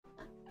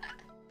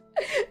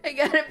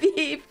I gotta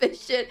be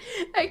efficient.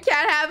 I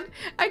can't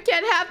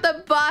have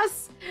the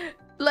boss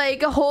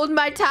like hold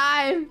my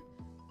time.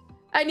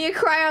 I need to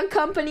cry on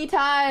company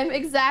time.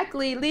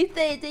 Exactly.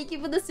 Lethe, thank you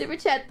for the super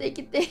chat. Thank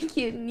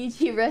you.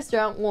 Niji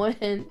Restaurant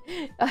 1.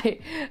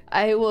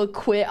 I will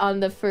quit on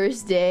the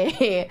first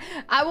day.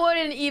 I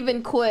wouldn't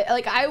even quit.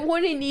 Like, I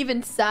wouldn't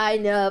even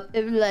sign up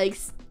if, like,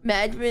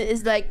 management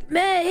is like,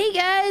 man, hey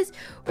guys,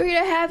 we're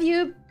gonna have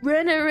you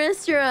run a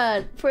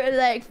restaurant for,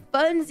 like,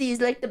 funsies,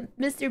 like the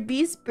Mr.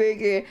 Beast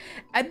burger.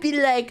 I'd be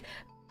like,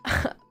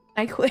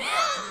 I quit.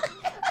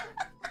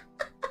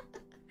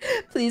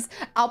 Please,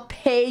 I'll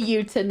pay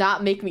you to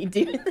not make me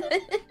do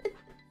this.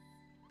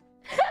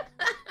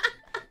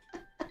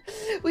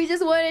 We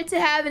just wanted to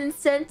have an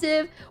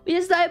incentive. We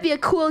just thought it'd be a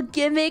cool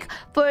gimmick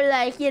for,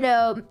 like, you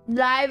know,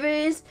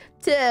 livers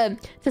to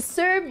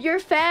serve your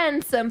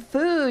fans some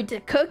food, to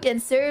cook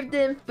and serve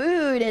them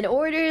food and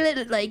order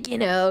it, like, you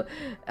know,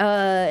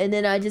 and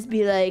then I'd just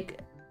be like,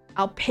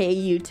 I'll pay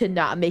you to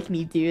not make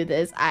me do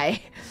this.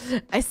 I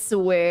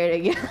swear to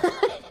God.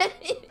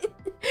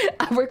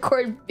 I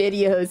record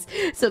videos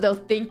so they'll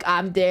think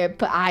I'm there,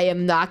 but I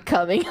am not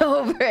coming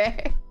over.